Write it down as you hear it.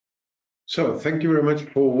So thank you very much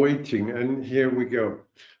for waiting, and here we go.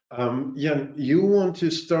 Jan, you want to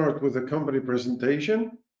start with a company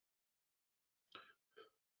presentation?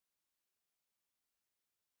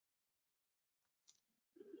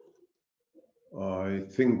 I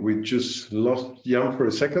think we just lost Jan for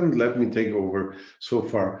a second. Let me take over so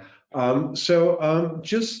far.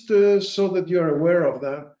 Just so that you're aware of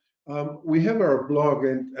that, we have our blog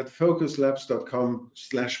at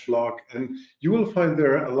voquzlabs.com/blog, and you will find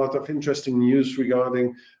there a lot of interesting news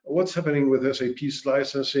regarding what's happening with SAP's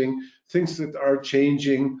licensing, things that are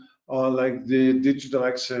changing, like the digital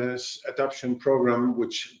access adoption program,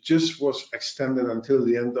 which just was extended until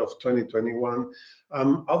the end of 2021.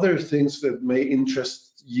 Other things that may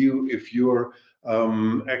interest you if you're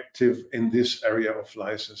active in this area of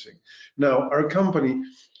licensing. Now, our company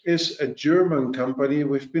is a German company.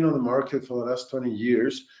 We've been on the market for the last 20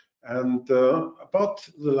 years, and about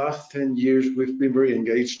the last 10 years, we've been very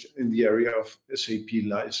engaged in the area of SAP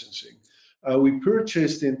licensing. We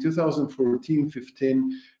purchased in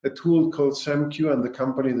 2014-15 a tool called samQ, and the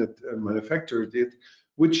company that manufactured it,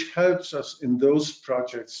 which helps us in those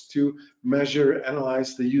projects to measure,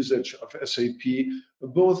 analyze the usage of SAP,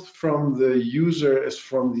 both from the user as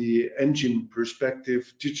from the engine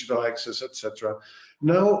perspective, digital access, etc.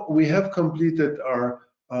 Now we have completed our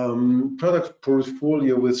product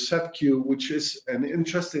portfolio with sapQ, which is an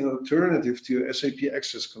interesting alternative to SAP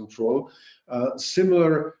Access Control,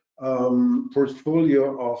 similar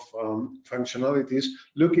portfolio of functionalities.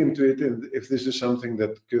 Look into it, and if this is something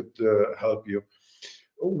that could help you.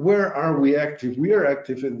 Where are we active? We are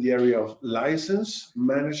active in the area of license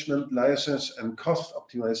management, license and cost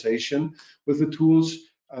optimization with the tools.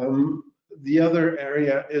 The other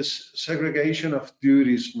area is segregation of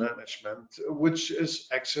duties management, which is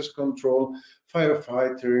access control,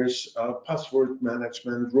 firefighters, password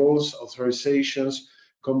management, roles, authorizations,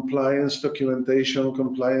 compliance documentation,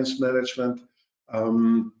 compliance management,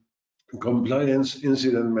 compliance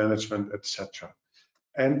incident management, etc.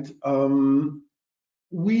 And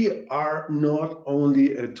we are not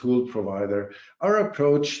only a tool provider. Our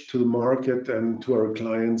approach to the market and to our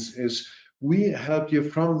clients is we help you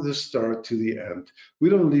from the start to the end. We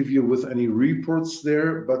don't leave you with any reports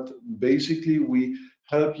there, but basically we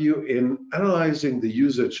help you in analyzing the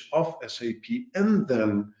usage of SAP and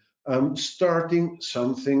then starting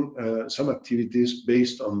some activities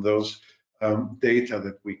based on those data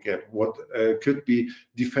that we get. What could be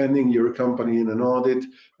defending your company in an audit,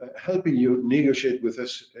 helping you negotiate with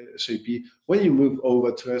SAP when you move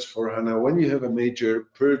over to S/4HANA, when you have a major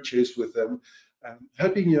purchase with them,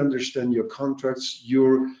 helping you understand your contracts,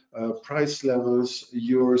 your price levels,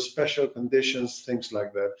 your special conditions, things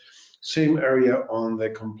like that. Same area on the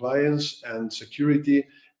compliance and security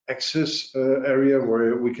access area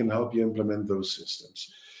where we can help you implement those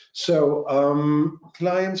systems. So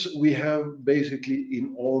clients we have basically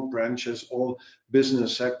in all branches, all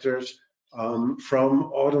business sectors,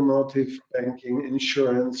 from automotive, banking,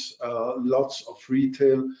 insurance, lots of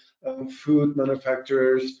retail, food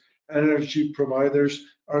manufacturers, energy providers.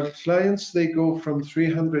 Our clients, they go from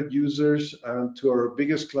 300 users to our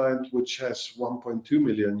biggest client, which has 1.2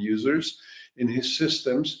 million users in his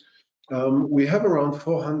systems. We have around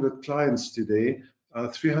 400 clients today,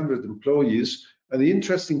 300 employees. And the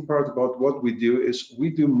interesting part about what we do is we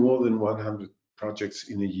do more than 100 projects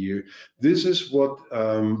in a year. This is what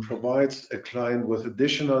provides a client with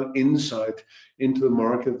additional insight into the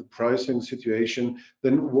market, the pricing situation,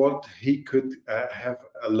 than what he could have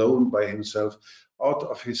alone by himself out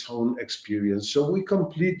of his own experience. So we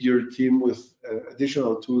complete your team with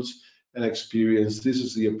additional tools and experience. This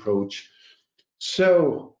is the approach.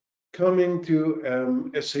 So coming to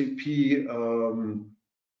SAP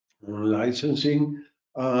licensing,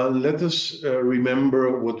 let us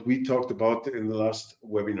remember what we talked about in the last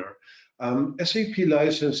webinar. SAP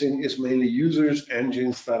licensing is mainly users,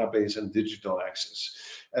 engines, database, and digital access.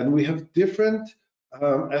 And we have different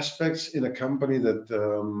aspects in a company that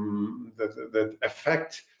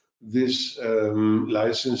affect this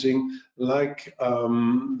licensing, like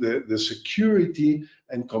the security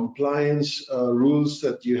and compliance rules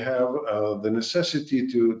that you have, the necessity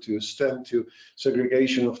to stand to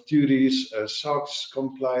segregation of duties, SOX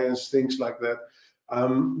compliance, things like that.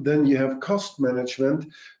 Then you have cost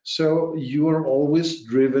management, so you are always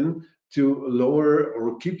driven to lower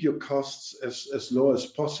or keep your costs as low as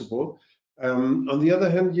possible. On the other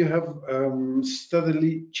hand, you have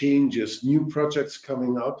steadily changes, new projects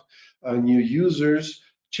coming up, new users,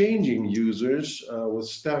 changing users with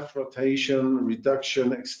staff rotation,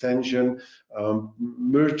 reduction, extension,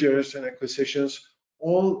 mergers and acquisitions,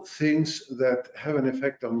 all things that have an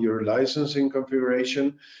effect on your licensing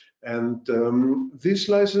configuration. And this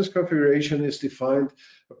license configuration is defined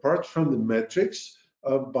apart from the metrics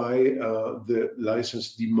by the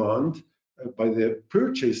license demand, by the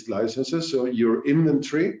purchased licenses, so your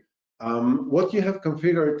inventory. What you have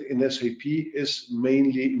configured in SAP is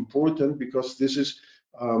mainly important because this is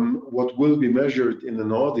what will be measured in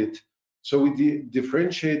an audit. So we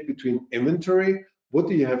differentiate between inventory, what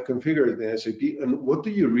do you have configured in SAP, and what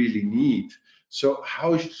do you really need? So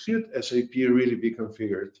how should SAP really be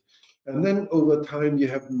configured? And then over time, you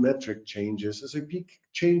have metric changes. SAP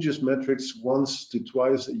changes metrics once to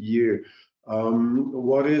twice a year.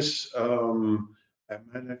 What is a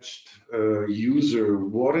managed user?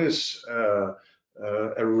 What is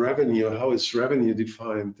a revenue? How is revenue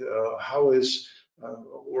defined? How is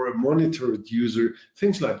or a monitored user?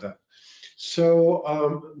 Things like that. So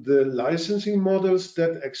the licensing models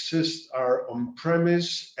that exist are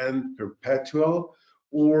on-premise and perpetual,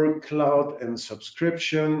 or cloud and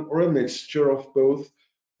subscription, or a mixture of both.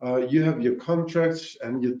 You have your contracts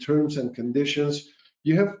and your terms and conditions.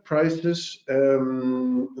 You have prices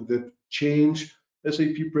that change.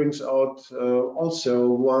 SAP brings out also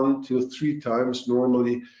 1 to 3 times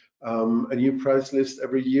normally a new price list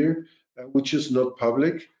every year, which is not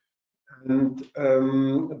public. And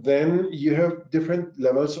then you have different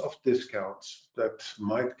levels of discounts that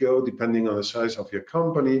might go depending on the size of your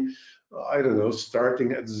company. I don't know,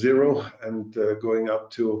 starting at 0 and going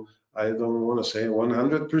up to, I don't want to say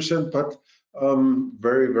 100%, but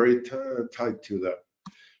very, very tied to that.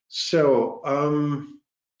 So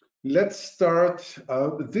let's start.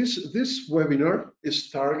 This webinar is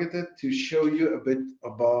targeted to show you a bit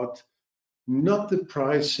about not the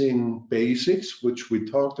pricing basics, which we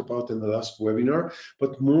talked about in the last webinar,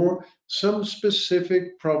 but more some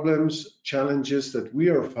specific problems, challenges that we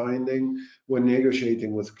are finding when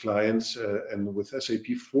negotiating with clients and with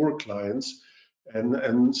SAP for clients.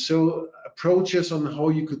 And so approaches on how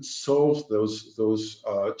you could solve those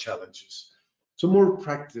challenges. So more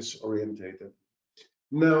practice orientated.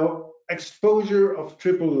 Now, exposure of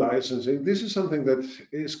triple licensing. This is something that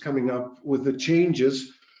is coming up with the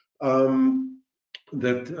changes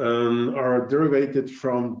that are derived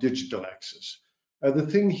from digital access. The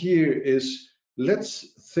thing here is, let's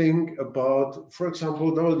think about, for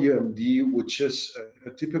example, WMD, which is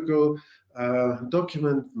a typical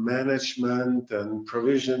document management and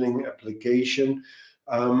provisioning application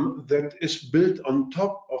that is built on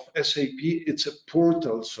top of SAP. It's a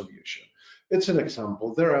portal solution. It's an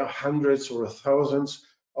example. There are hundreds or thousands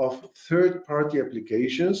of third-party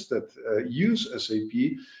applications that use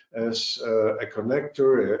SAP as a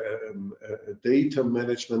connector, a data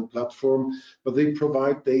management platform, but they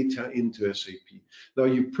provide data into SAP. Now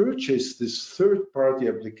you purchase this third-party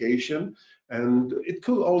application, and it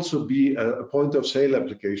could also be a point-of-sale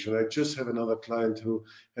application. I just have another client who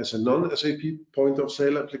has a non-SAP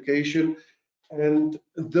point-of-sale application, and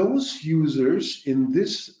those users in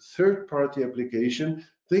this third-party application,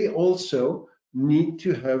 they also need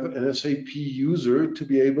to have an SAP user to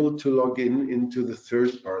be able to log into the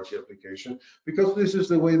third-party application, because this is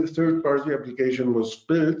the way the third-party application was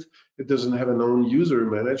built. It doesn't have an own user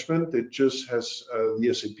management. It just has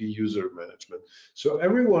the SAP user management. So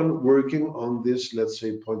everyone working on this, let's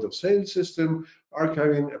say, point-of-sale system,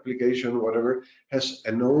 archiving application, whatever, has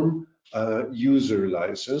an own user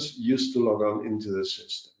license used to log on into the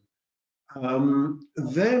system.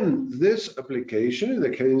 Then this application, in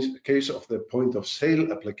the case of the point of sale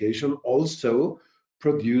application, also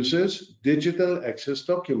produces digital access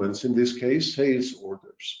documents, in this case, sales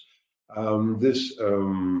orders. This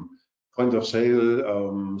point of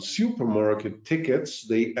sale supermarket tickets,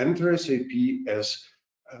 they enter SAP as,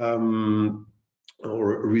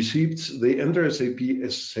 or receipts, they enter SAP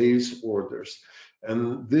as sales orders.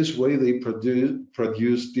 And this way they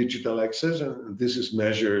produce digital access, and this is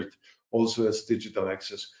measured also as digital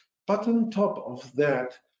access. But on top of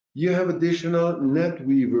that, you have additional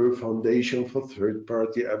NetWeaver Foundation for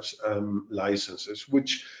third-party apps licenses,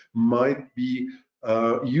 which might be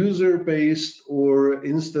user-based or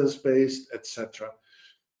instance-based, etc.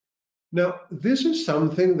 Now, this is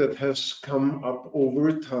something that has come up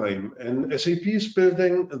over time, and SAP is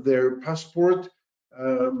building their passport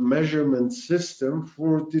measurement system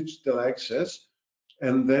for digital access.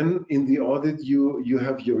 And then in the audit, you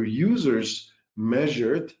have your users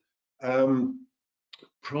measured.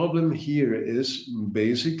 Problem here is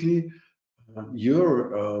basically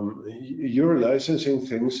you're licensing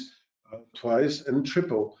things twice and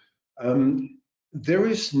triple. There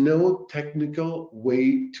is no technical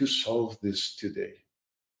way to solve this today.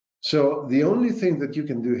 So the only thing that you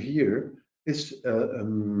can do here is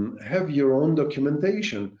have your own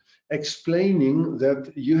documentation. explaining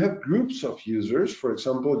that you have groups of users, for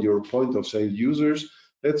example, your point of sale users.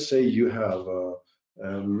 Let's say you have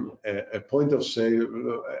a point of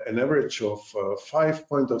sale, an average of 5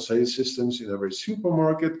 point of sale systems in every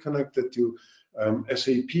supermarket connected to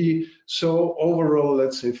SAP. So overall,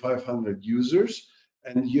 let's say 500 users,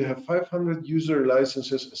 and you have 500 user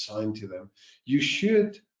licenses assigned to them. You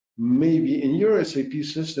should maybe in your SAP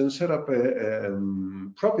system set up a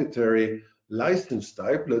proprietary license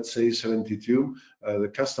type, let's say 72.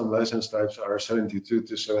 The custom license types are 72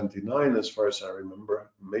 to 79, as far as I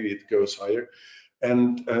remember. Maybe it goes higher.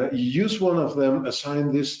 And use one of them,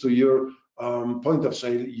 assign this to your point of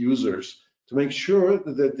sale users to make sure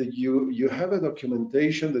that you have a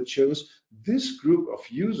documentation that shows this group of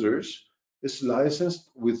users is licensed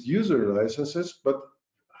with user licenses, but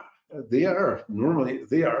they are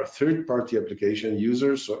third-party application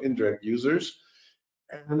users, so indirect users.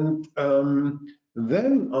 And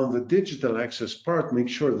then on the digital access part, make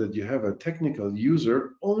sure that you have a technical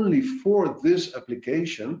user only for this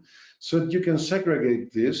application so that you can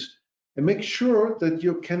segregate this and make sure that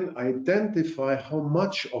you can identify how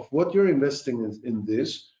much of what you're investing in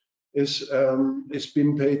this is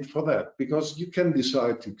being paid for that, because you can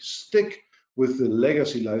decide to stick with the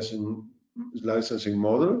legacy licensing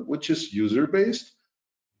model, which is user-based,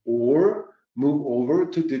 or move over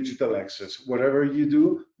to digital access. Whatever you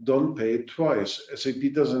do, don't pay it twice.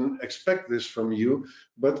 SAP doesn't expect this from you,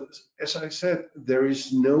 but as I said, there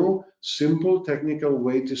is no simple technical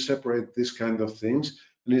way to separate this kind of things,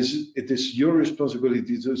 and it is your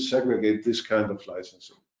responsibility to segregate this kind of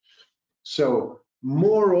licensing. So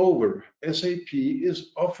moreover, SAP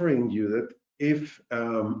is offering you that if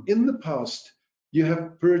in the past you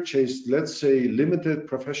have purchased, let's say, limited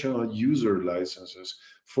professional user licenses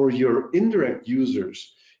for your indirect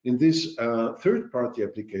users in these third-party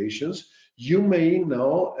applications, you may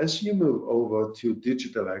now, as you move over to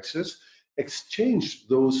digital access, exchange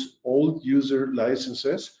those old user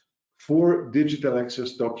licenses for digital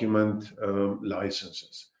access document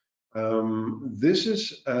licenses. This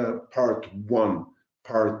is part one.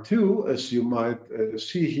 Part two, as you might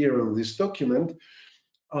see here on this document,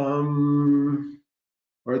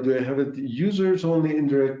 where do I have it? Users only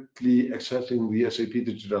indirectly accessing the SAP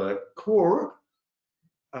Digital Core.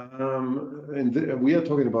 We are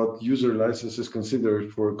talking about user licenses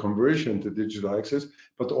considered for conversion to digital access,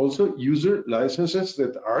 but also user licenses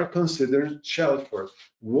that are considered shelfware.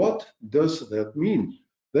 What does that mean?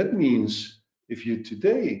 That means if you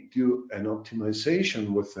today do an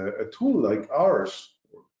optimization with a tool like ours,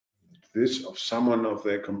 or this of someone of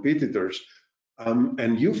their competitors,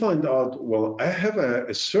 and you find out, well, I have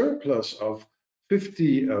a surplus of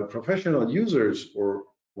 50 professional users, or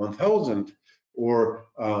 1,000, or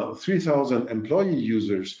 3,000 employee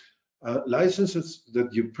users, licenses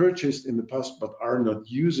that you purchased in the past but are not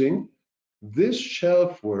using, this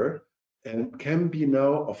shelfware can be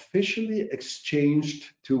now officially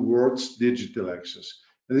exchanged towards digital access.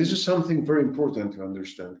 And this is something very important to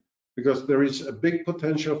understand, because there is a big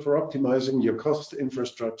potential for optimizing your cost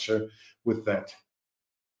infrastructure with that.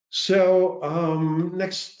 So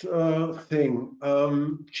next thing,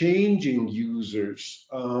 changing users.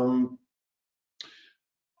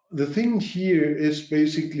 The thing here is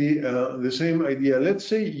basically the same idea. Let's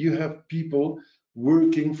say you have people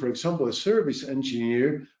working, for example, a service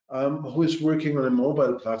engineer who is working on a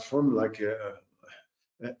mobile platform like a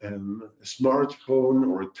smartphone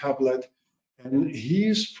or a tablet, and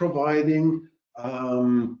he's providing,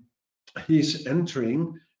 he's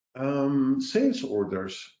entering sales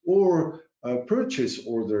orders or purchase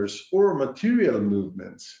orders or material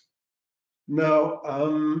movements. Now,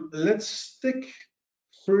 let's stick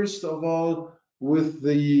first of all with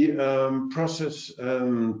the process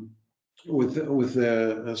with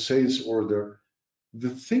the sales order. The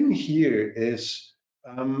thing here is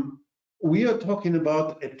we are talking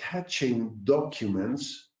about attaching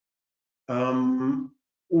documents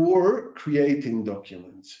or creating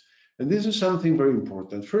documents. And this is something very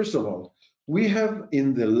important. First of all, we have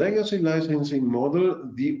in the legacy licensing model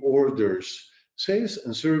the orders. Sales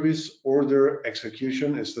and service order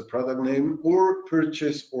execution is the product name, or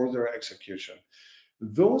purchase order execution.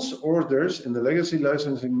 Those orders in the legacy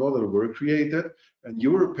licensing model were created, and you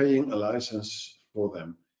were paying a license for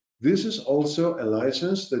them. This is also a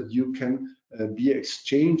license that you can be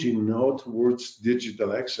exchanging now towards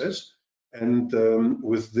digital access, and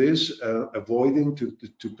with this avoiding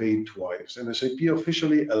to pay twice. And SAP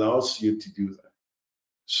officially allows you to do that.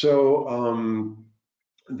 So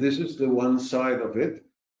this is the one side of it.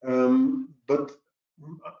 But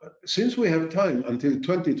since we have time until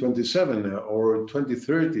 2027 or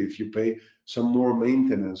 2030, if you pay some more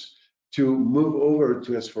maintenance, to move over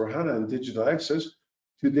to S/4HANA and digital access,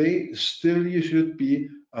 today still you should be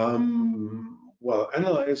well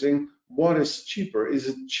analyzing what is cheaper. Is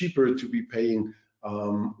it cheaper to be paying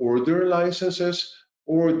order licenses,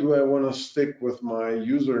 or do I want to stick with my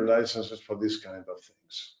user licenses for this kind of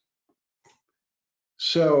things?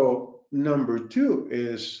 So number two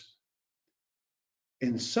is,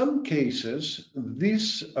 in some cases,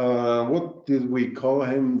 this, what did we call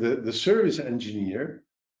him, the service engineer,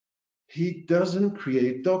 he doesn't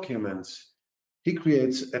create documents, he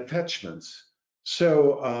creates attachments.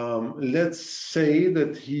 So let's say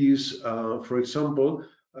that he's, for example,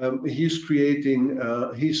 he's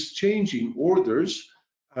changing orders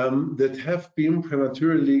that have been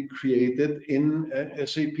prematurely created in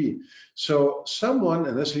SAP. So someone,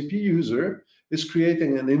 an SAP user, is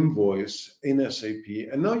creating an invoice in SAP,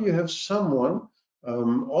 and now you have someone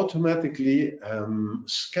automatically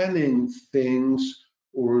scanning things,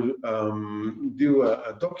 or do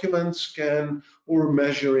a document scan, or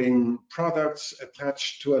measuring products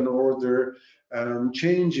attached to an order,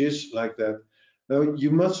 changes like that. Now,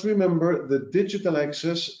 you must remember that digital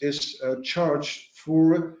access is charged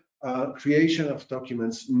for creation of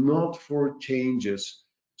documents, not for changes.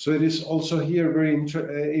 So it is also here very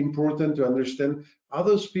important to understand, are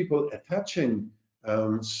those people attaching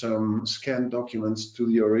some scanned documents to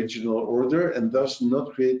the original order and thus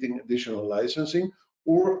not creating additional licensing,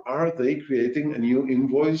 or are they creating a new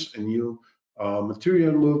invoice, a new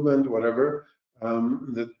material movement, whatever,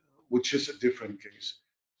 which is a different case.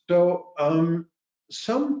 So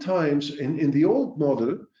sometimes in the old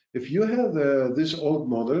model, if you have this old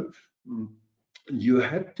model, you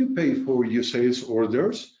had to pay for your sales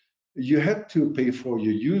orders, you had to pay for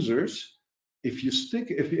your users. If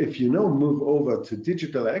you now move over to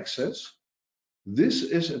digital access, this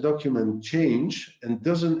is a document change and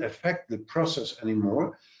doesn't affect the process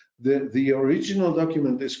anymore. The original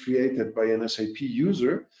document is created by an SAP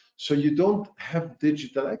user, so you don't have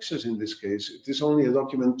digital access in this case. It is only a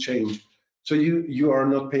document change. So you are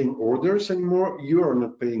not paying orders anymore, you are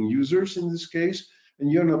not paying users in this case,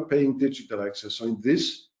 and you're not paying digital access. So in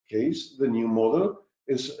this case, the new model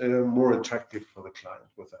is more attractive for the client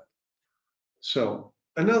with that. So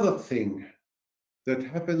another thing that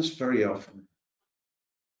happens very often,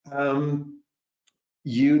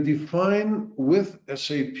 you define with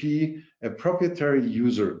SAP a proprietary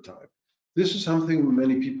user type. This is something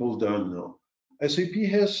many people don't know. SAP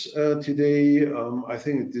has today, I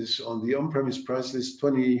think it is on the on-premise price list,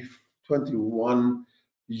 21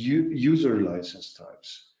 user license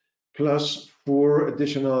types, plus 4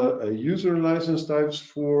 additional user license types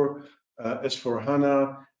for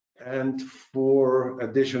S/4HANA and 4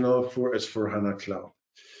 additional for S/4HANA Cloud.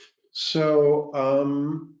 So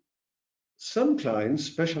some clients,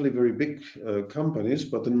 especially very big companies,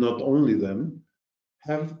 but not only them,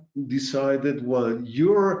 have decided, well,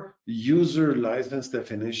 your user license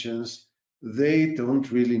definitions, they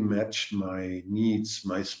don't really match my needs,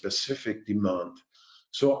 my specific demand.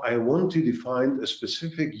 So I want to define a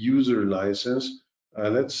specific user license.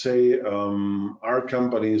 Let's say our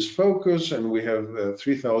company is VOQUZ and we have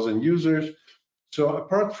 3,000 users. So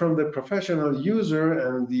apart from the professional user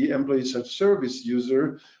and the employee self-service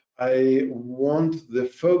user, I want the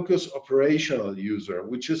VOQUZ operational user,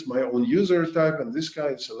 which is my own user type, and this guy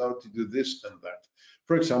is allowed to do this and that.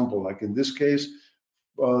 For example, like in this case,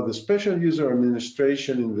 the special user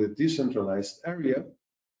administration in the decentralized area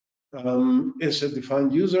is a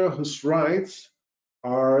defined user whose rights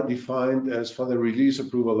are defined as for the release,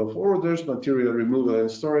 approval of orders, material removal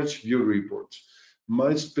and storage, view reports.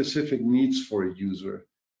 My specific needs for a user.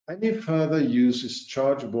 Any further use is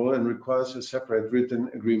chargeable and requires a separate written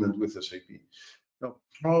agreement with SAP. Now,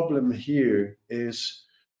 problem here is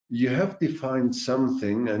you have defined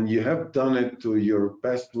something and you have done it to your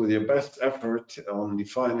best, with your best effort on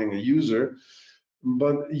defining a user,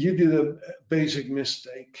 but you did a basic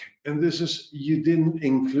mistake, and this is you didn't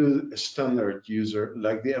include a standard user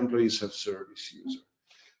like the employee self-service user.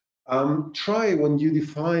 Try when you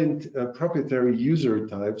defined proprietary user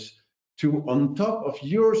types to, on top of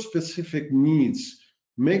your specific needs,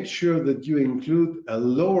 make sure that you include a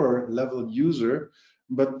lower level user,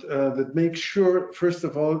 but that makes sure, first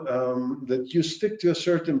of all, that you stick to a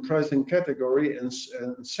certain pricing category, and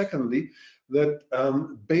secondly, that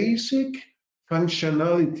basic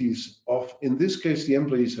functionalities of, in this case, the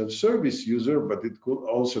employee self-service user, but it could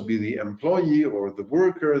also be the employee or the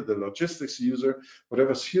worker, the logistics user,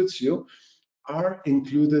 whatever suits you, are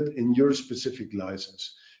included in your specific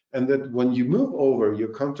license. And that when you move over your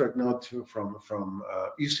contract now from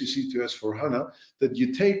ECC to S/4HANA, that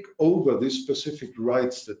you take over these specific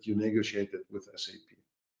rights that you negotiated with SAP.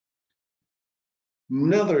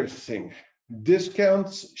 Another thing,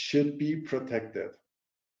 discounts should be protected.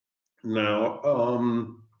 Now,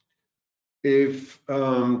 if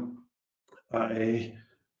I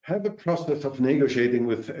have a process of negotiating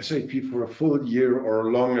with SAP for a full year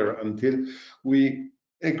or longer until we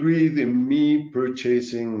agreed in me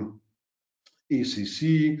purchasing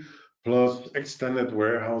ECC plus extended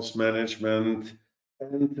warehouse management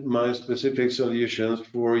and my specific solutions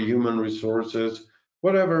for human resources,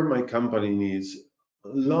 whatever my company needs.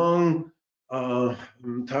 Long,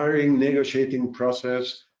 tiring negotiating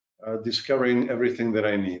process, discovering everything that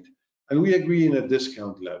I need. And we agree in a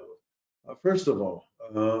discount level. First of all,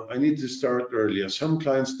 I need to start earlier. Some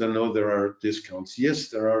clients don't know there are discounts. Yes,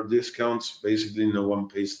 there are discounts. Basically, no one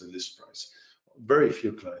pays the list price. Very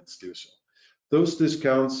few clients do so. Those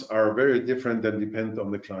discounts are very different and depend on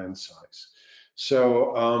the client size.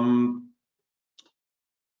 So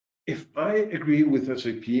if I agree with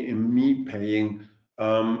SAP in me paying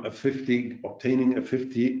obtaining a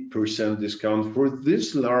 50% discount for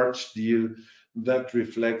this large deal that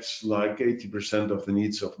reflects like 80% of the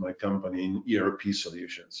needs of my company in ERP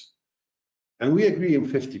solutions, and we agree in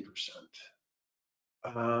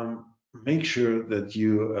 50%, make sure that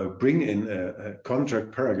you bring in a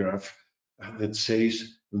contract paragraph that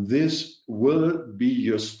says this will be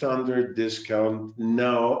your standard discount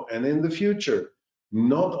now and in the future,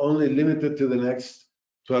 not only limited to the next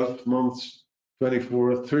 12 months,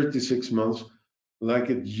 24, 36 months, like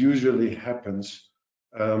it usually happens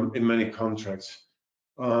in many contracts.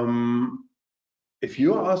 If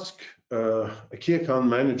you ask a key account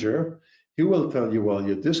manager, he will tell you, well,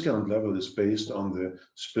 your discount level is based on the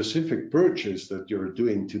specific purchase that you're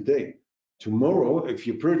doing today. Tomorrow, if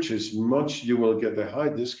you purchase much, you will get a high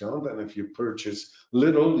discount, and if you purchase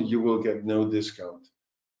little, you will get no discount.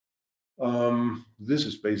 This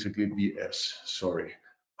is basically BS, sorry.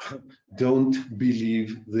 Don't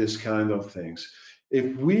believe this kind of things.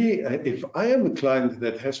 If I am a client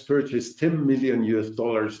that has purchased $10 million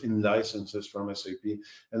in licenses from SAP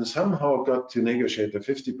and somehow got to negotiate a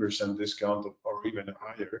 50% discount or even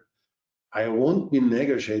higher, I won't be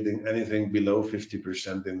negotiating anything below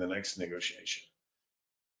 50% in the next negotiation.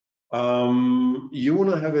 You want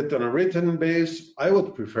to have it on a written base? I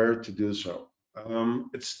would prefer to do so.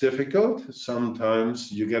 It's difficult. Sometimes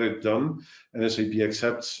you get it done and SAP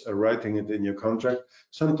accepts writing it in your contract.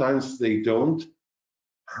 Sometimes they don't.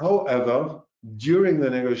 However, during the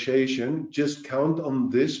negotiation, just count on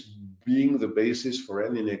this being the basis for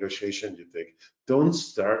any negotiation you take. Don't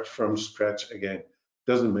start from scratch again.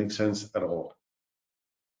 Doesn't make sense at all.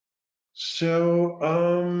 So,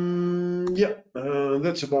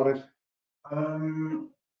 that's about it.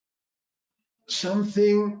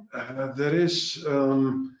 Something that is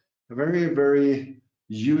a very, very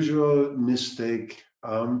usual mistake.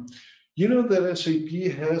 You know that SAP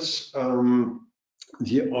has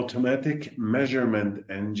the automatic measurement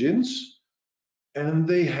engines, and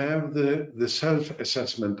they have the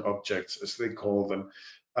self-assessment objects, as they call them.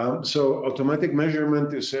 So automatic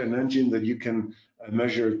measurement is an engine that you can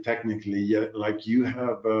measure technically. Yeah, like you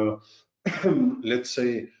have, let's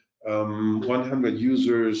say, 100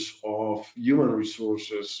 users of human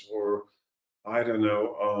resources, or I don't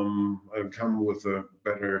know, I'll come with a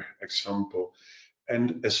better example.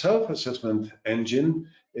 And a self-assessment engine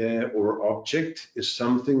or object is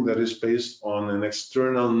something that is based on an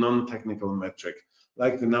external non-technical metric,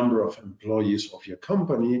 like the number of employees of your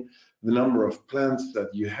company, the number of plants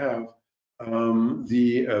that you have,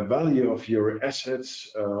 the value of your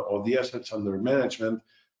assets or the assets under management,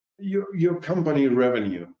 your company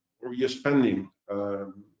revenue, or your spending,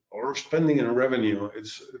 or spending and revenue.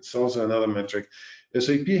 It's also another metric.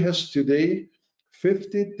 SAP has today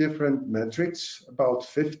 50 different metrics, about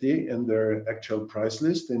 50 in their actual price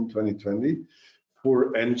list in 2020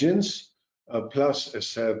 for engines, plus, as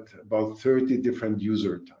said, about 30 different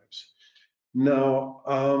user types. Now,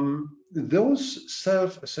 those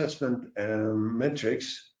self-assessment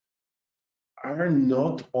metrics are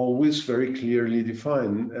not always very clearly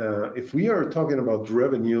defined. If we are talking about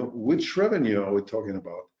revenue, which revenue are we talking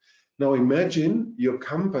about? Now imagine your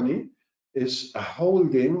company is a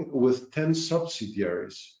holding with 10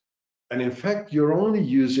 subsidiaries. And in fact, you're only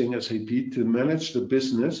using SAP to manage the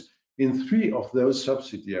business in 3 of those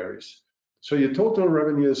subsidiaries. So your total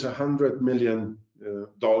revenue is $100 million,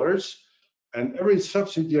 and every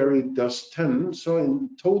subsidiary does 10. So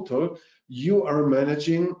in total, you are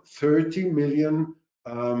managing $30 million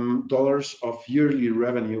of yearly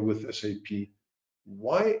revenue with SAP.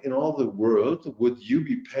 Why in all the world would you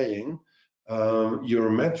be paying your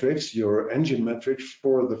metrics, your engine metrics,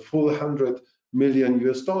 for the full $100 million?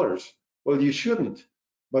 Well, you shouldn't.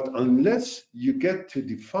 But unless you get to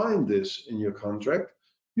define this in your contract,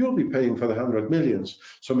 you'll be paying for the 100 millions.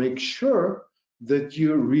 So make sure that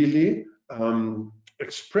you really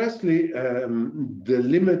expressly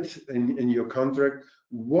delimit in your contract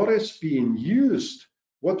what is being used.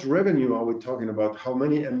 What revenue are we talking about? How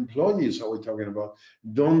many employees are we talking about?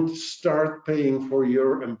 Don't start paying for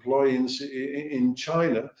your employees in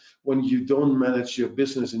China when you don't manage your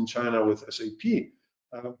business in China with SAP.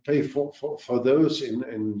 Pay for those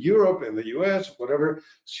in Europe, in the US, whatever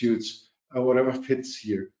suits, whatever fits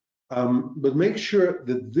here. But make sure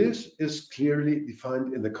that this is clearly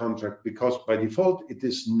defined in the contract, because by default it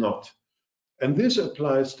is not. And this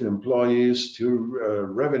applies to employees, to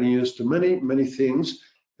revenues, to many things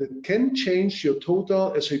that can change your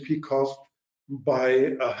total SAP cost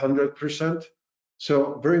by 100%.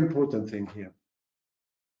 So very important thing here.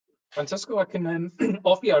 Francisco, I can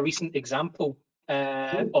offer you a recent example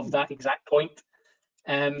of that exact point.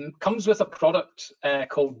 Comes with a product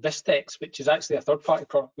called Vistex, which is actually a third-party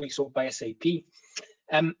product we sold by SAP.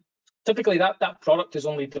 Typically, that product is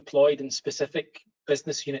only deployed in specific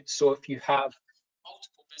business units. So if you have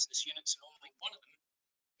multiple business units and only one of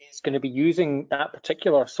them is going to be using that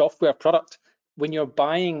particular software product, when you're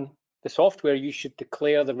buying the software, you should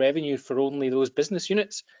declare the revenue for only those business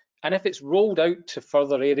units. And if it's rolled out to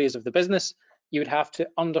further areas of the business, you would have to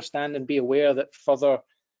understand and be aware that further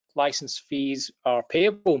license fees are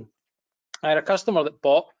payable. I had a customer that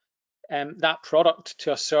bought that product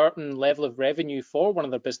to a certain level of revenue for one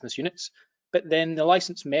of their business units, but then the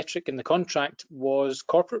license metric in the contract was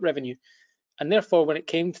corporate revenue. And therefore, when it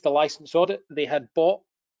came to the license audit, they had bought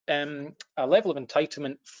a level of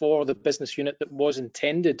entitlement for the business unit that was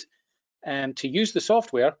intended to use the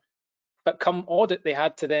software, but come audit, they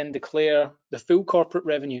had to then declare the full corporate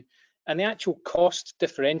revenue. And the actual cost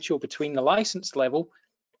differential between the license level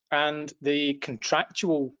and the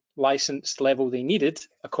contractual license level they needed,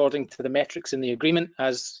 according to the metrics in the agreement,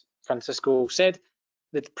 as Francisco said,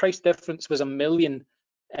 the price difference was $1 million,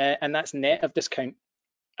 and that's net of discount.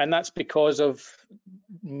 And that's because of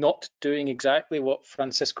not doing exactly what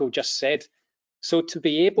Francisco just said. So to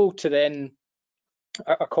be able to then,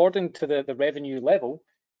 according to the revenue level,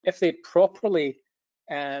 if they properly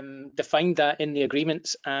defined that in the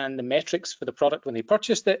agreements and the metrics for the product when they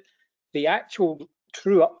purchased it, the actual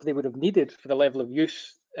true up they would have needed for the level of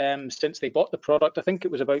use since they bought the product, I think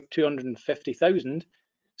it was about 250,000.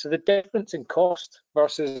 So the difference in cost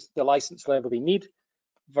versus the license level they need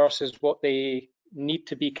versus what they need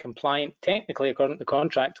to be compliant technically according to the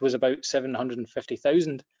contract was about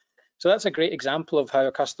 750,000. So that's a great example of how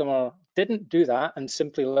a customer didn't do that and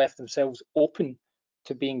simply left themselves open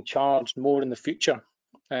to being charged more in the future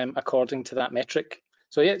according to that metric.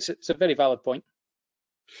 So yeah, it's a very valid point.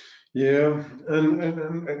 Yeah,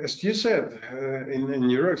 and as you said, in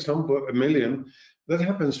your example, $1 million, that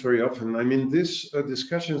happens very often. I mean, these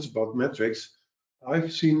discussions about metrics,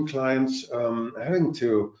 I've seen clients having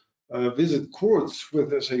to visit courts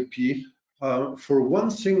with SAP for one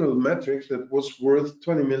single metric that was worth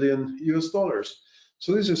 $20 million US.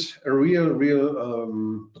 So this is a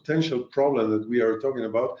real potential problem that we are talking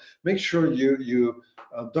about. Make sure you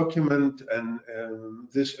document and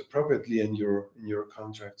this appropriately in your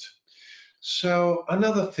contracts. So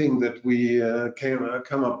another thing that we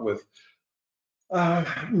come up with,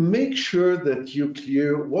 make sure that you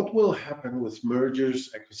clear what will happen with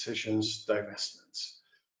mergers, acquisitions, divestments.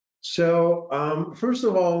 So first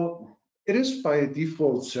of all, it is by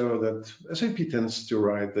default so that SAP tends to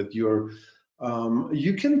write that you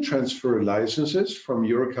can transfer licenses from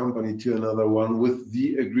your company to another one with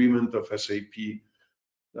the agreement of SAP.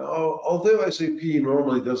 Now, although SAP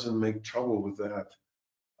normally doesn't make trouble with that,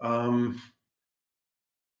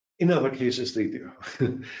 in other cases they do.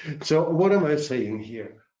 So what am I saying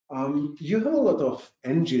here? You have a lot of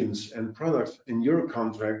engines and products in your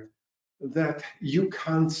contract that you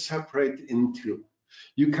can't separate into.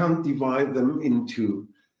 You can't divide them into.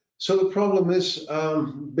 So the problem is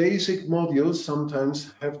basic modules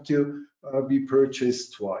sometimes have to be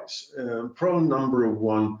purchased twice. Problem number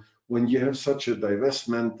one, when you have such a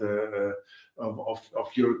divestment of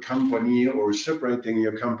your company or separating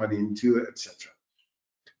your company into, etc.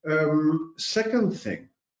 Second thing,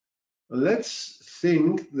 let's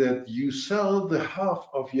think that you sell the half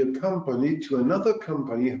of your company to another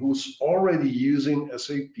company who's already using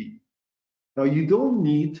SAP. Now you don't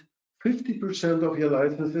need 50% of your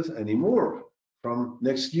licenses anymore from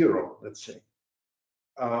next year on, let's say.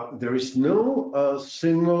 There is no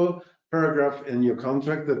single paragraph in your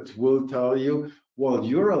contract that will tell you, well,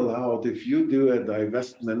 you're allowed, if you do a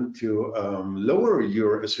divestment, to lower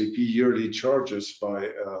your SAP yearly charges by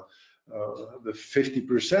the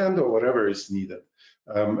 50% or whatever is needed,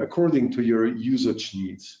 according to your usage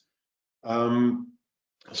needs.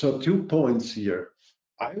 So 2 points here.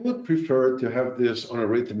 I would prefer to have this on a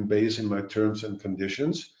written base in my terms and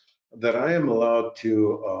conditions, that I am allowed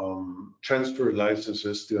to transfer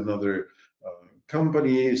licenses to another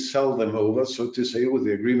company, sell them over, so to say, with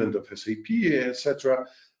the agreement of SAP, etc.,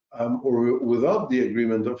 or without the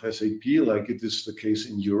agreement of SAP, like it is the case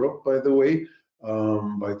in Europe, by the way,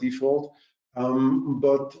 by default,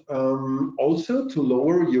 but also to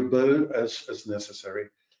lower your bill as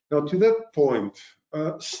necessary. Now, to that point,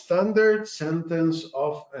 standard sentence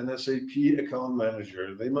of an SAP account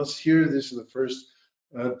manager, they must hear this in the first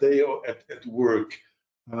day at work.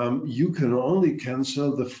 You can only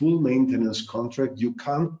cancel the full maintenance contract. You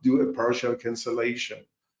can't do a partial cancellation.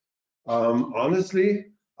 Honestly,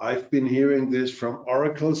 I've been hearing this from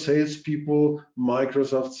Oracle salespeople,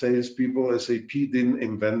 Microsoft salespeople. SAP didn't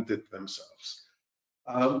invent it themselves.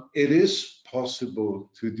 It is possible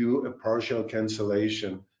to do a partial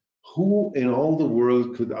cancellation. Who in all the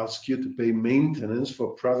world could ask you to pay maintenance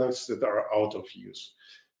for products that are out of use?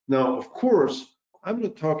 Now, of course, I'm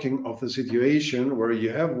not talking of a situation where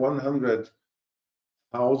you have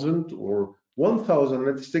 100,000 or 1,000,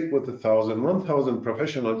 let's stick with 1,000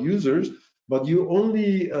 professional users, but you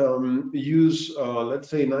only use, let's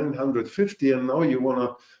say, 950, and now you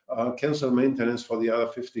want to cancel maintenance for the other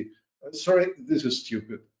 50. Sorry, this is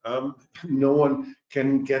stupid. No one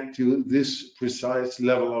can get to this precise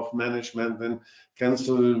level of management and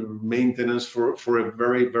cancel maintenance for a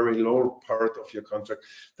very, very low part of your contract.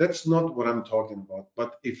 That's not what I'm talking about.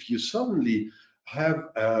 But if you suddenly have,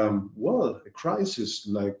 well, a crisis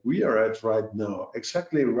like we are at right now,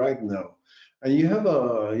 exactly right now, and you have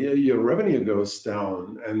your revenue goes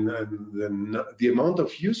down, and then the amount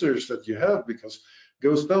of users that you have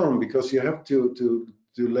goes down because you have to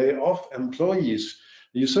lay off employees.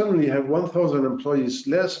 You suddenly have 1,000 employees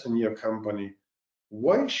less in your company.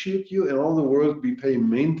 Why should you in all the world be paying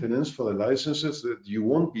maintenance for the licenses that you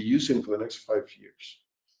won't be using for the next 5 years?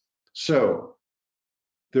 So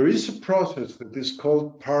there is a process that is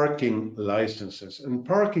called parking licenses, and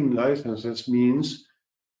parking licenses means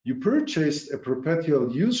you purchased a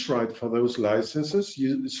perpetual use right for those licenses,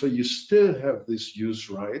 so you still have this use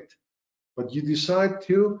right, but you decide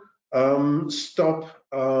to stop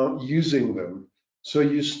using them. So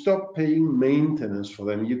you stop paying maintenance for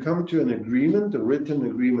them. You come to an agreement, a written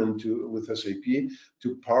agreement with SAP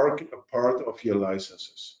to park a part of your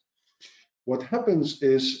licenses. What happens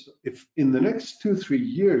is, if in the next 2-3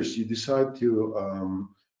 years you decide to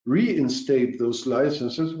reinstate those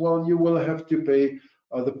licenses, well, you will have to pay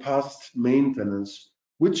the past maintenance,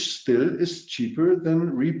 which still is cheaper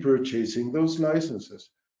than repurchasing those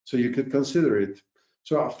licenses. So you could consider it.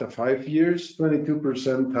 So after 5 years,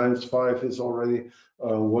 22% times 5 is already,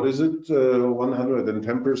 what is it,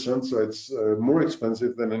 110%. So it's more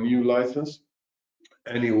expensive than a new license.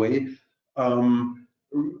 Anyway,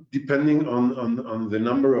 depending on the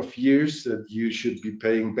number of years that you should be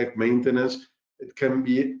paying back maintenance, it can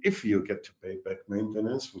be, if you get to pay back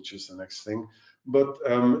maintenance, which is the next thing, but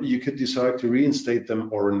you could decide to reinstate them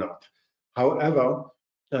or not. However,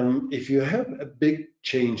 if you have a big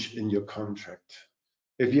change in your contract,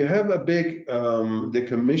 if you have a big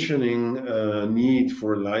decommissioning need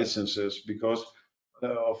for licenses because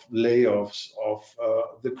of layoffs, of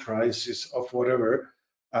the crisis, of whatever,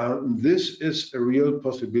 this is a real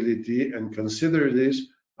possibility, and consider this.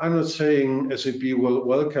 I'm not saying SAP will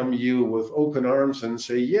welcome you with open arms and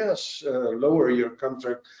say, yes, lower your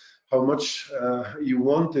contract how much you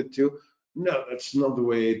want it to. No, that's not the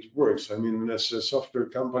way it works. I mean, as a software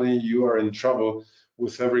company, you are in trouble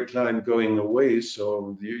with every client going away.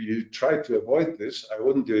 So you try to avoid this. I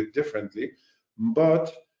wouldn't do it differently,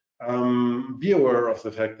 but be aware of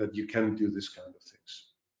the fact that you can do this kind of things.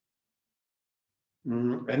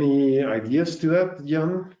 Any ideas to that,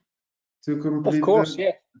 Jan, to complete? Of course,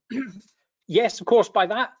 that? Yeah. Yes, of course. By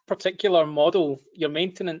that particular model, your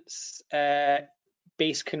maintenance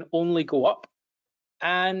base can only go up.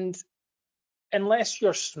 And unless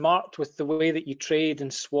you're smart with the way that you trade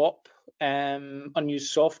and swap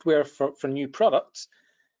unused software for new products,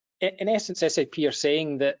 in essence, SAP are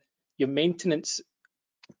saying that your maintenance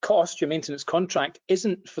cost, your maintenance contract,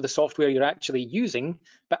 isn't for the software you're actually using,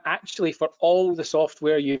 but actually for all the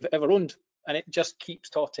software you've ever owned. And it just keeps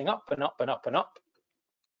totting up and up and up and up.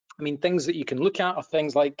 I mean, things that you can look at are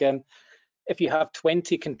things like if you have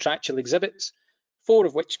 20 contractual exhibits, 4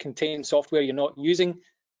 of which contain software you're not using.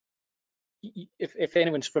 If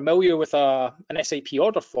anyone's familiar with an SAP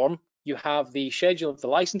order form, you have the schedule of the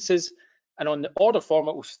licenses, And on the order form,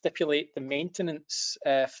 it will stipulate the maintenance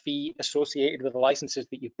fee associated with the licenses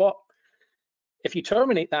that you've bought. If you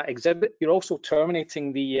terminate that exhibit, you're also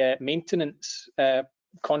terminating the maintenance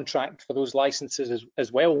contract for those licenses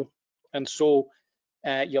as well. And so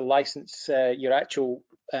your license, your actual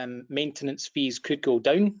maintenance fees could go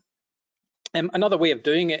down. Another way of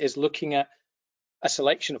doing it is looking at a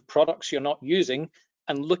selection of products you're not using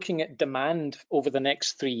and looking at demand over the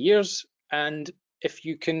next 3 years. And if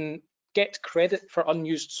you can get credit for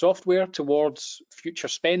unused software towards future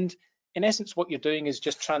spend, in essence, what you're doing is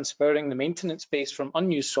just transferring the maintenance base from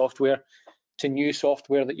unused software to new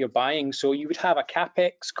software that you're buying. So you would have a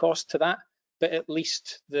CapEx cost to that, but at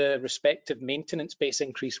least the respective maintenance base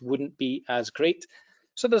increase wouldn't be as great.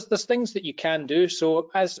 So there's things that you can do.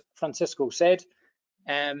 So as Francisco said,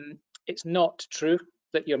 it's not true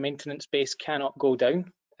that your maintenance base cannot go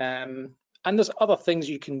down. And there's other things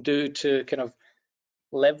you can do to kind of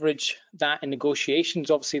leverage that in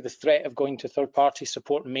negotiations. Obviously, the threat of going to third-party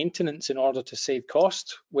support and maintenance in order to save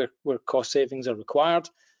cost, where cost savings are required.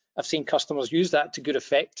 I've seen customers use that to good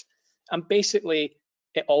effect. And basically,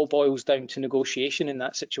 it all boils down to negotiation in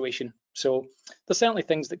that situation. So there's certainly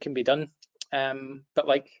things that can be done. But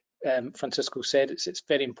like Francisco said, it's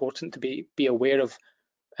very important to be aware of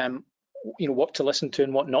what to listen to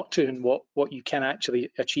and what not to, and what you can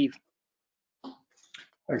actually achieve.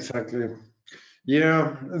 Exactly.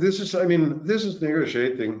 Yeah, this is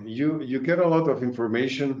negotiating. You get a lot of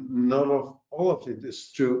information. Not of all of it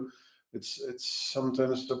is true. It's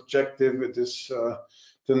sometimes subjective. It is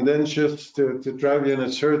tendentious to drive you in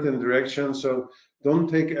a certain direction. So don't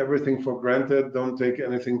take everything for granted. Don't take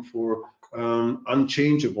anything for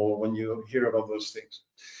unchangeable when you hear about those things.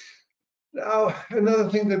 Now, another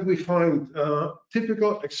thing that we find,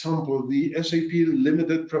 typical example, the SAP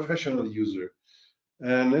Limited Professional User.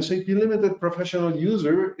 An SAP Limited Professional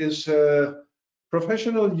User is a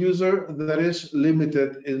professional user that is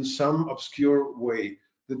limited in some obscure way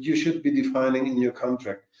that you should be defining in your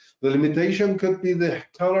contract. The limitation could be the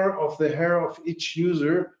color of the hair of each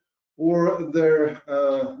user or their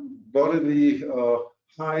bodily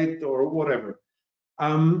height or whatever.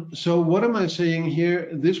 So what am I saying here?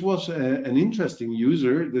 This was an interesting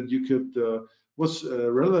user that you could, was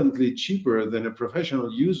relevantly cheaper than a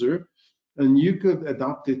professional user, and you could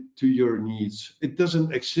adapt it to your needs. It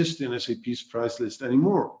doesn't exist in SAP's price list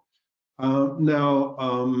anymore. Now,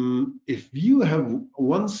 if you have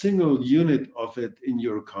one single unit of it in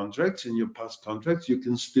your contracts, in your past contracts, you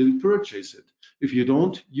can still purchase it. If you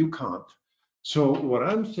don't, you can't. So what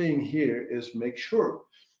I'm saying here is make sure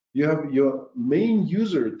you have your main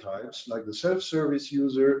user types, like the self-service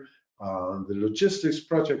user, the logistics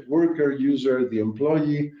project worker user, the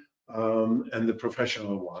employee, and the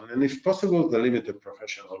professional one, and if possible, the limited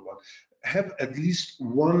professional one. Have at least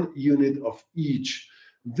one unit of each.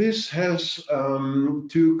 This has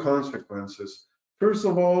two consequences. First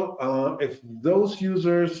of all, if those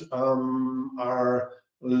users are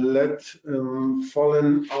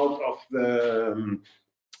fallen out of the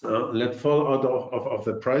of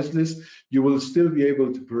the price list, you will still be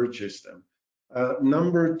able to purchase them.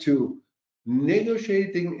 Number two,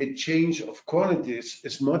 negotiating a change of quantities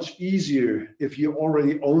is much easier if you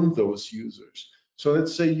already own those users. So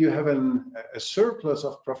let's say you have a surplus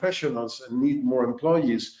of professionals and need more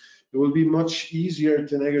employees. It will be much easier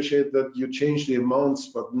to negotiate that you change the amounts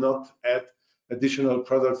but not add additional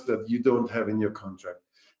products that you don't have in your contract.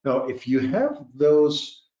 Now, if you have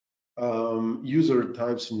those user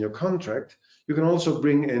types in your contract, you can also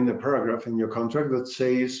bring in a paragraph in your contract that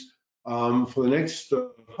says, for the next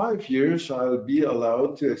 5 years, I'll be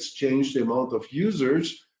allowed to exchange the amount of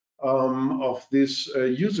users of these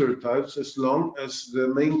user types as long as the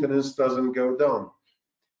maintenance doesn't go down.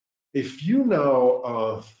 If you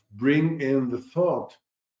now bring in the thought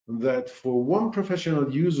that for one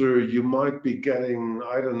professional user, you might be getting,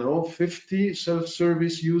 I don't know, 50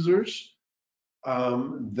 self-service users,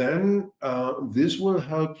 then this will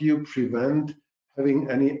help you prevent having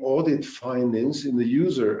any audit findings in the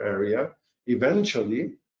user area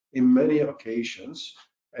eventually in many occasions,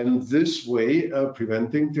 and this way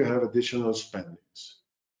preventing to have additional spendings.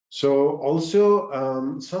 So also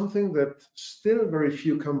something that still very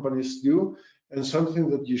few companies do, and something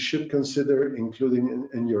that you should consider including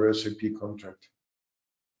in your SAP contract.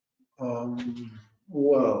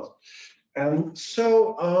 Well, and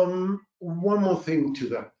so one more thing to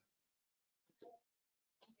that.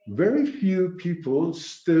 Very few people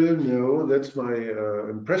still know, that's my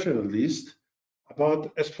impression at least,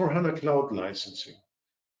 about S/4HANA Cloud licensing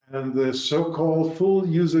and the so-called full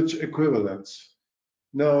usage equivalence.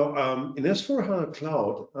 Now, in S/4HANA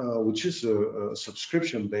Cloud, which is a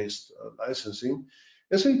subscription-based licensing,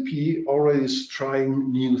 SAP already is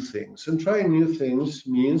trying new things. And trying new things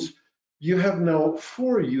means you have now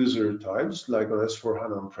 4 user types, like on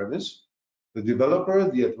S/4HANA on-premise: the developer,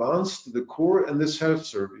 the advanced, the core, and the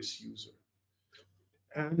self-service user.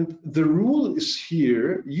 And the rule is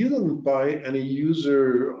here, you don't buy any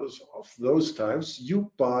user of those types,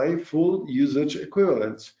 you buy full usage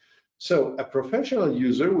equivalents. So a professional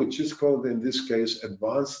user, which is called in this case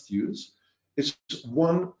advanced use, is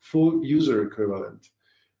 1 full user equivalent.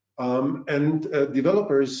 And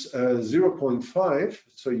developers 0.5,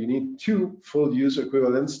 so you need 2 full user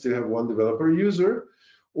equivalents to have 1 developer user,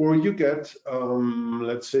 or you get,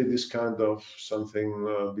 let's say, this kind of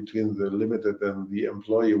something between the limited and the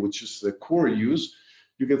employee, which is the core use.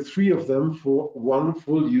 You get 3 of them for 1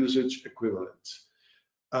 full usage equivalent.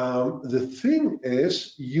 The thing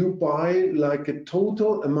is, you buy like a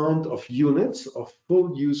total amount of units of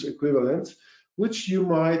full use equivalents, which you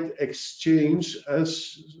might exchange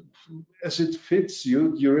as it fits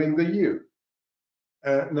you during the year.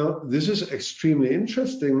 Now, this is extremely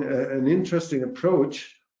interesting, an interesting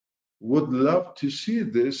approach. Would love to see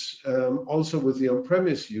this also with the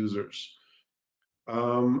on-premise users.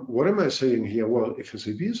 What am I saying here? Well, if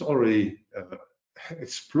SAP is already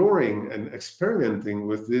exploring and experimenting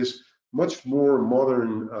with this much more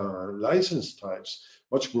modern license types,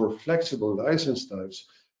 much more flexible license types,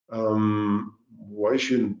 why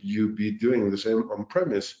shouldn't you be doing the same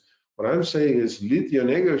on-premise? What I'm saying is lead your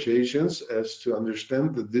negotiations as to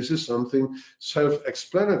understand that this is something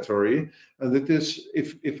self-explanatory, and that is,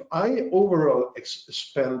 if I overall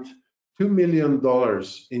spend $2 million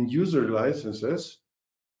in user licenses,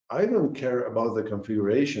 I don't care about the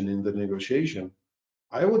configuration in the negotiation.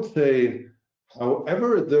 I would say,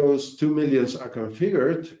 however those 2 millions are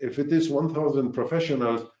configured, if it is 1,000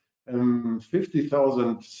 professionals and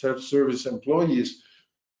 50,000 self-service employees,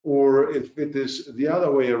 or if it is the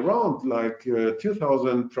other way around, like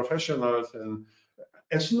 2,000 professionals, and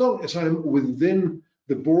as long as I'm within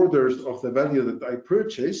the borders of the value that I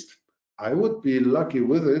purchased, I would be lucky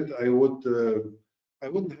with it. I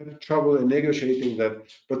wouldn't have trouble in negotiating that,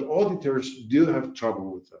 but auditors do have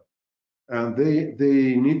trouble with that. And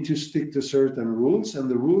they need to stick to certain rules, and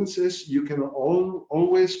the rules is you can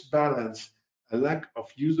always balance a lack of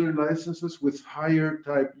user licenses with higher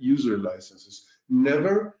type user licenses,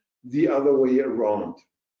 never the other way around.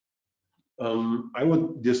 I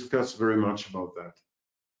would discuss very much about that.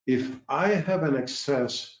 If I have an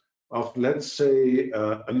excess of, let's say,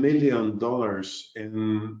 $1 million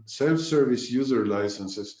in self-service user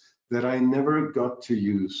licenses that I never got to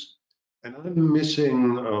use, and I'm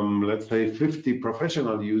missing, let's say, 50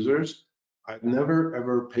 professional users, I've never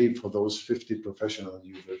ever paid for those 50 professional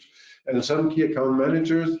users. And some key account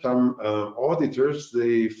managers, some auditors,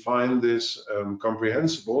 they find this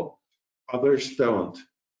comprehensible, others don't.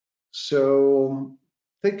 So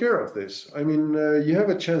take care of this. I mean, you have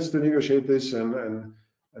a chance to negotiate this and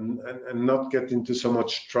not get into so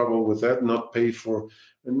much trouble with that, not pay for,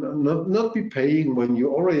 and not be paying when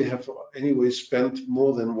you already have anyway spent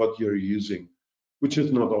more than what you're using, which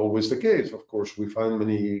is not always the case. Of course, we find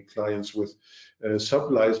many clients with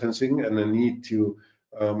sub-licensing and a need to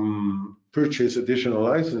purchase additional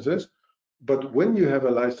licenses. But when you have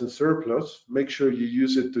a license surplus, make sure you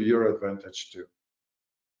use it to your advantage too.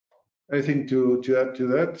 Anything to add to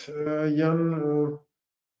that, Jan?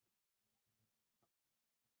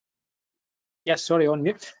 Yes, sorry, on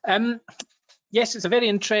mute. Yes, it's a very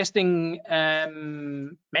interesting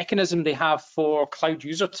mechanism they have for cloud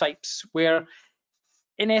user types, where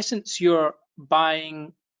in essence you're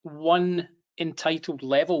buying one entitled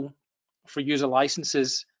level for user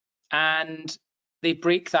licenses, and they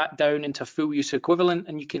break that down into full use equivalent,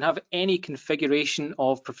 and you can have any configuration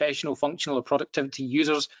of professional, functional, or productivity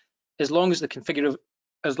users as long as the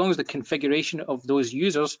configuration of those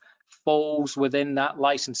users falls within that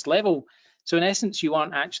license level. So in essence, you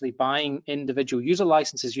aren't actually buying individual user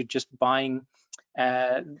licenses, you're just buying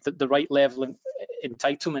the right level of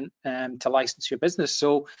entitlement to license your business.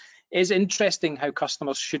 So it's interesting how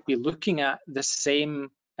customers should be looking at the same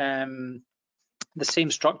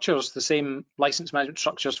structures, the same license management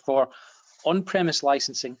structures for on-premise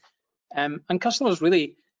licensing. And customers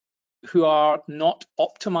really who are not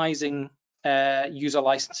optimizing user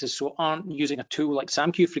licenses, so aren't using a tool like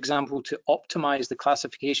samQ, for example, to optimize the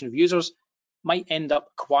classification of users, might end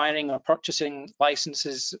up acquiring or purchasing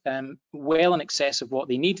licenses well in excess of what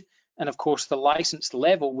they need. And of course, the license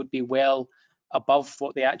level would be well above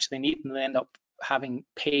what they actually need, and they end up having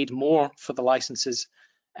paid more for the licenses.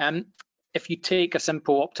 If you take a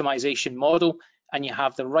simple optimization model, and you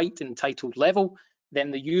have the right entitled level,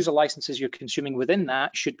 then the user licenses you're consuming within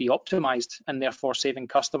that should be optimized, and therefore saving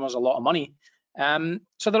customers a lot of money.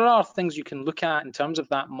 So there are things you can look at in terms of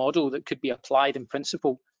that model that could be applied in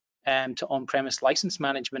principle to on-premise license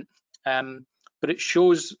management. But it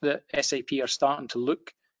shows that SAP are starting to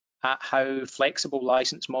look at how flexible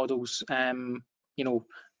license models, are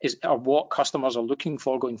what customers are looking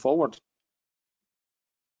for going forward.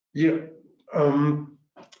 Yeah.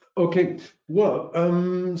 Okay.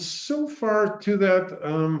 Well, so far to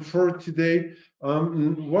that for today.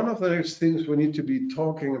 One of the next things we need to be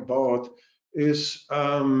talking about is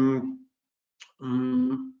cloud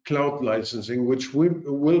licensing, which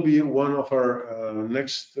will be one of our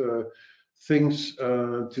next things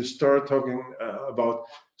to start talking about.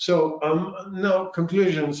 So now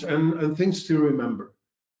conclusions and things to remember.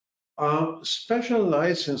 Special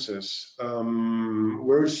licenses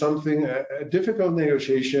were something, a difficult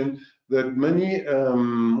negotiation that many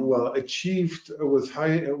achieved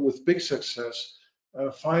with big success,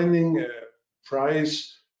 finding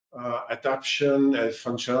price adaptation,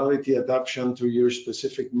 functionality adaptation to your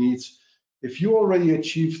specific needs. If you already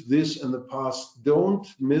achieved this in the past, don't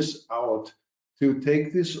miss out to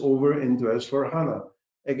take this over into S/4HANA.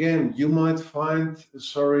 Again, you might find,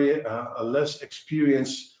 a less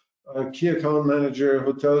experienced key account manager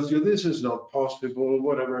who tells you this is not possible,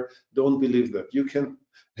 whatever. Don't believe that. You can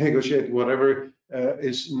negotiate whatever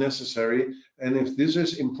is necessary. And if this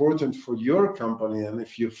is important for your company, and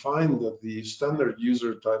if you find that the standard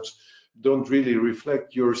user types don't really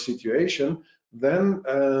reflect your situation, then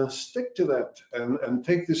stick to that and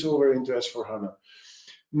take this over into S/4HANA.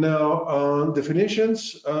 Now,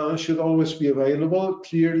 definitions should always be available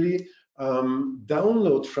clearly.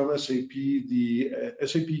 Download from SAP the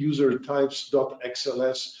SAP user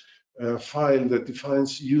types.xls file that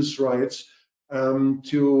defines use rights to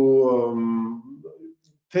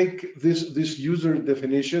take this use right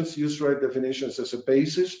definitions as a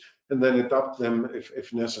basis, and then adapt them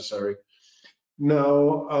if necessary.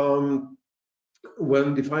 Now,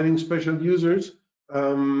 when defining special users,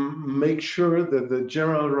 make sure that the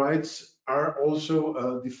general rights are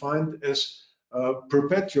also defined as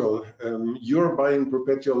perpetual. You're buying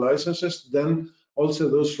perpetual licenses, then also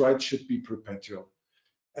those rights should be perpetual.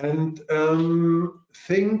 And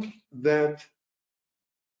think that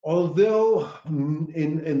although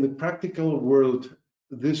in the practical world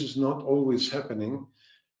this is not always happening,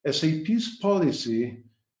 SAP's policy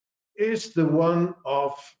is the one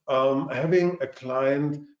of having a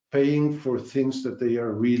client paying for things that they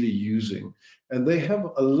are really using. And they have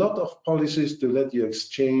a lot of policies to let you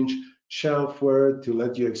exchange shelfware,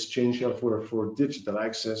 for digital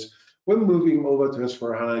access. When moving over to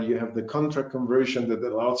S/4HANA, you have the contract conversion that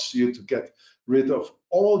allows you to get rid of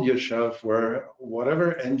all your shelfware.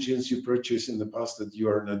 Whatever engines you purchased in the past that you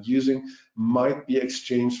are not using might be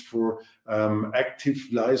exchanged for active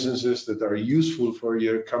licenses that are useful for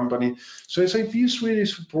your company. So SAP is really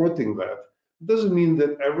supporting that. It doesn't mean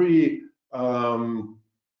that every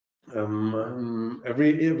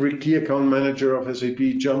key account manager of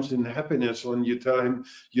SAP jumps in happiness when you tell him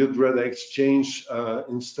you'd rather exchange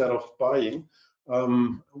instead of buying,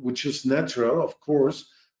 which is natural, of course.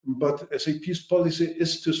 But SAP's policy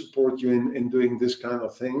is to support you in doing this kind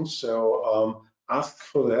of things. So ask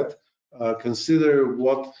for that. Consider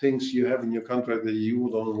what things you have in your contract that you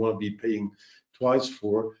don't want to be paying twice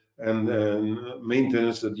for, and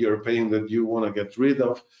maintenance that you're paying that you want to get rid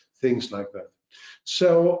of, things like that.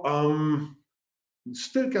 So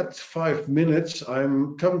still got 5 minutes.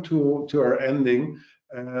 I'm come to our ending.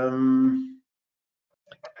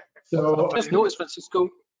 So I just noticed, Francisco.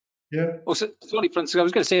 Yeah. Oh, sorry, Francisco. I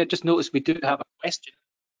was going to say, I just noticed we do have a question.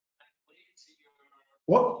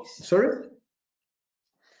 What? Sorry.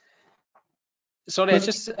 Sorry,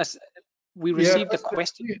 we received a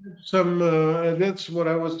question. That's what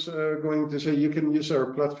I was going to say. You can use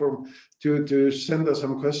our platform to send us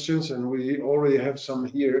some questions, and we already have some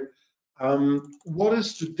here. What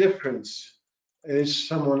is the difference, is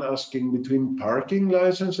someone asking, between parking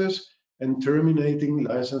licenses and terminating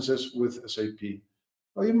licenses with SAP?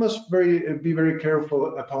 Well, you must be very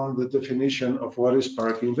careful upon the definition of what is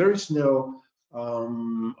parking. There is no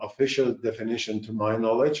official definition to my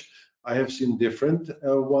knowledge. I have seen different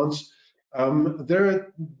ones. There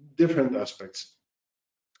are different aspects.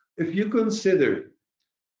 If you consider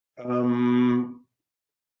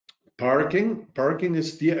parking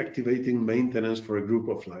is deactivating maintenance for a group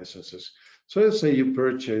of licenses. So let's say you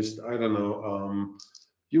purchased, I don't know,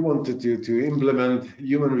 you wanted to implement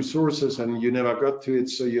human resources and you never got to it,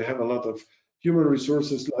 so you have a lot of human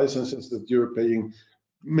resources licenses that you're paying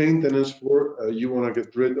maintenance for. You want to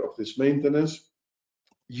get rid of this maintenance.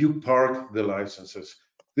 you park the licenses.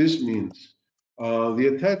 This means the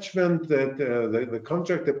attachment that the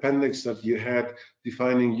contract appendix that you had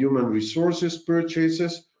defining human resources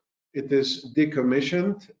purchases, it is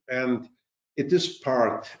decommissioned and it is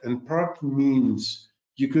parked. And parked means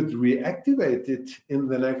you could reactivate it in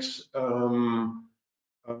the next 2-3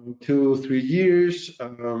 years,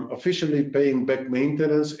 officially paying back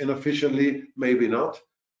maintenance, unofficially maybe not.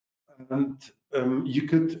 And you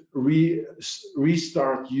could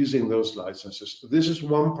restart using those licenses. This is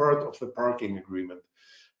one part of the parking agreement.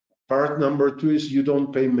 Part number 2 is you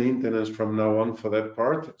don't pay maintenance from now on for that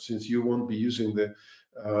part, since you won't be using the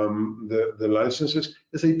licenses.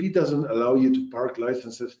 SAP doesn't allow you to park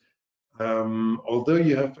licenses, although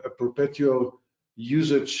you have a perpetual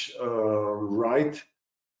usage right.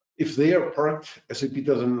 If they are parked, SAP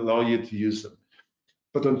doesn't allow you to use them.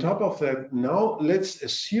 But on top of that, now let's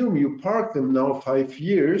assume you park them now 5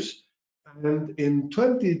 years, and in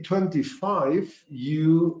 2025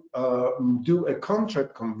 you do a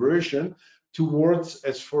contract conversion towards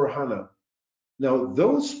S/4HANA. Now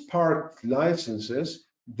those parked licenses,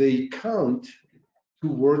 they count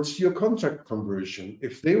towards your contract conversion.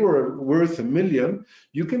 If they were worth 1 million,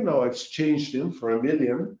 you can now exchange them for 1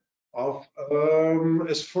 million of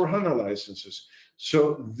S/4HANA licenses.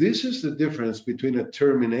 So this is the difference between a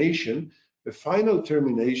termination. A final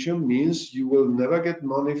termination means you will never get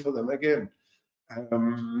money for them again.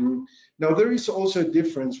 Now there is also a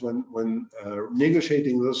difference when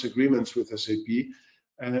negotiating those agreements with SAP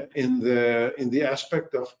in the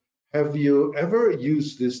aspect of, have you ever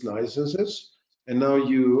used these licenses and now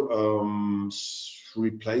you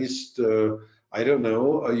replaced I don't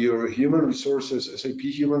know, your human resources, SAP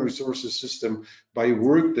human resources system by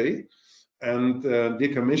Workday, and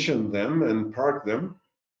decommission them and park them.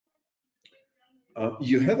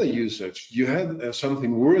 You had a usage, you had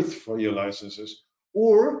something worth for your licenses,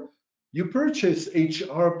 or you purchased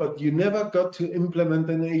HR, but you never got to implement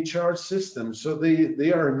an HR system. So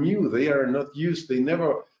they are new, they are not used,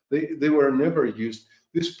 they were never used.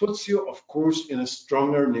 This puts you, of course, in a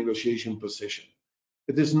stronger negotiation position.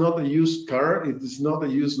 It is not a used car, it is not a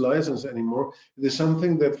used license anymore. It is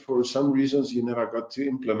something that for some reasons you never got to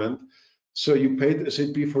implement. So you paid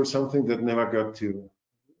SAP for something that never got to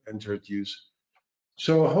enter use.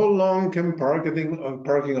 So how long can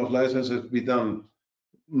parking of licenses be done?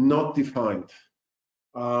 Not defined.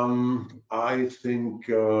 I think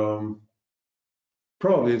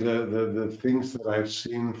probably the things that I've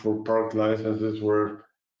seen for parked licenses were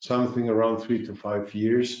something around 3 to 5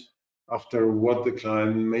 years. After what the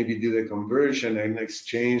client maybe did a conversion and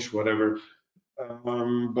exchange, whatever.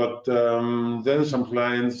 But then some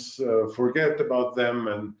clients forget about them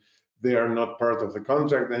and they are not part of the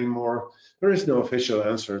contract anymore. There is no official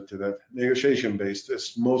answer to that. Negotiation based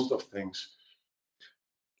is most of things.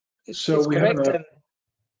 So it's we correct. have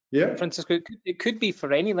yeah, Francisco, it could be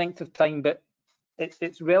for any length of time, but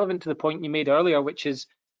it's relevant to the point you made earlier, which is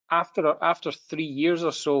after 3 years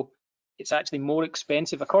or so, it's actually more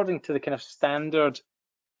expensive, according to the kind of standard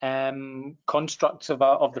constructs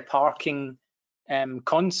of the parking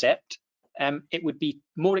concept. It would be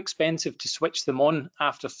more expensive to switch them on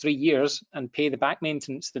after 3 years and pay the back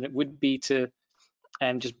maintenance than it would be to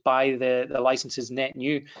just buy the licenses net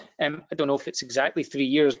new. I don't know if it's exactly 3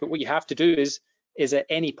 years, but what you have to do is at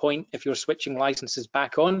any point, if you're switching licenses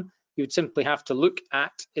back on, you would simply have to look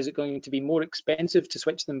at, is it going to be more expensive to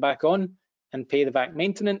switch them back on and pay the back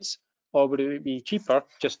maintenance, or would it be cheaper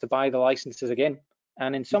just to buy the licenses again?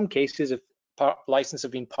 And in some cases, if licenses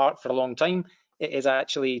have been parked for a long time, it is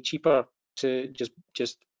actually cheaper to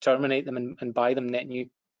just terminate them and buy them net new.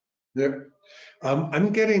 Yeah.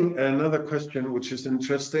 I'm getting another question, which is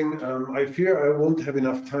interesting. I fear I won't have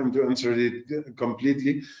enough time to answer it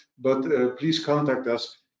completely, but please contact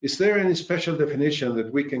us. Is there any special definition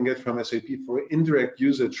that we can get from SAP for indirect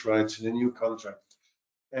usage rights in a new contract?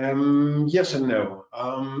 Yes and no.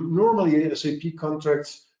 Normally, SAP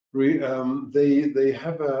contracts, they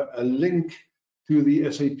have a link to the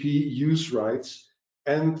SAP use rights.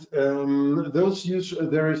 And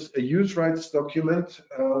there is a use rights document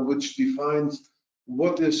which defines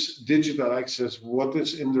what is digital access, what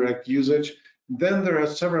is indirect usage. Then there are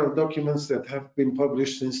several documents that have been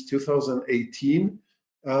published since 2018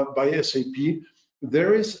 by SAP.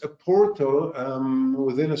 There is a portal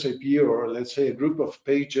within SAP, or let's say a group of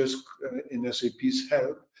pages in SAP's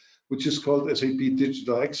help, which is called SAP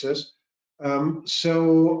Digital Access.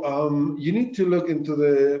 You need to look into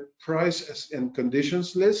the price and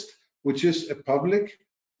conditions list, which is a public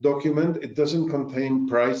document. It doesn't contain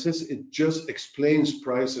prices, it just explains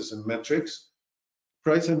prices and metrics.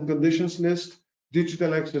 Price and conditions list.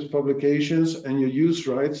 digital access publications, and your use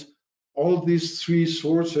rights. All these three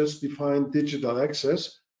sources define digital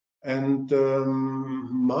access. And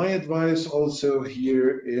my advice also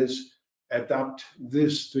here is adapt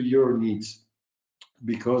this to your needs,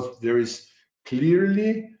 because there is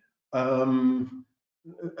clearly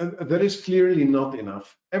not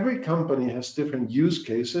enough. Every company has different use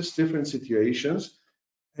cases, different situations,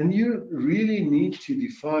 and you really need to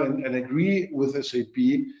define and agree with SAP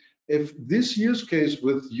if this use case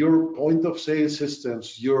with your point of sale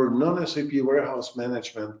systems, your non-SAP warehouse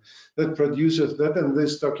management that produces that and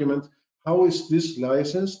this document, how is this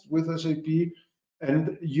licensed with SAP?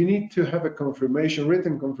 And you need to have a confirmation,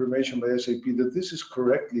 written confirmation by SAP that this is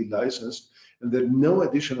correctly licensed and that no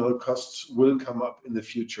additional costs will come up in the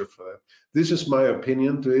future for that. This is my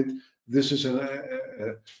opinion to it. This is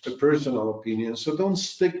a personal opinion. So don't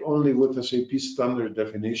stick only with SAP standard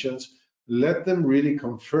definitions. Let them really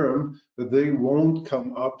confirm that they won't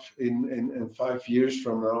come up in 5 years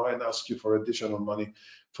from now and ask you for additional money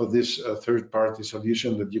for this third-party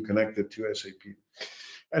solution that you connected to SAP.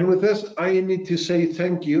 And with this, I need to say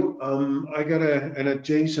thank you. I got an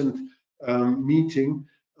adjacent meeting.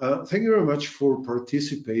 Thank you very much for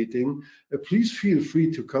participating. Please feel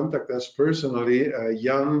free to contact us personally,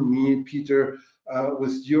 Jan, me, Peter,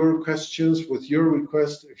 with your questions, with your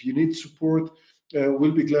requests. If you need support,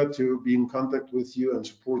 we'll be glad to be in contact with you and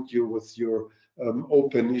support you with your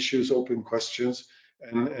open issues, open questions,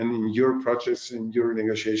 and in your projects, in your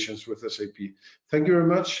negotiations with SAP. Thank you very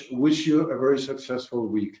much. Wish you a very successful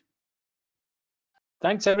week.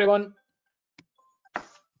 Thanks, everyone.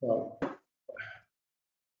 Bye.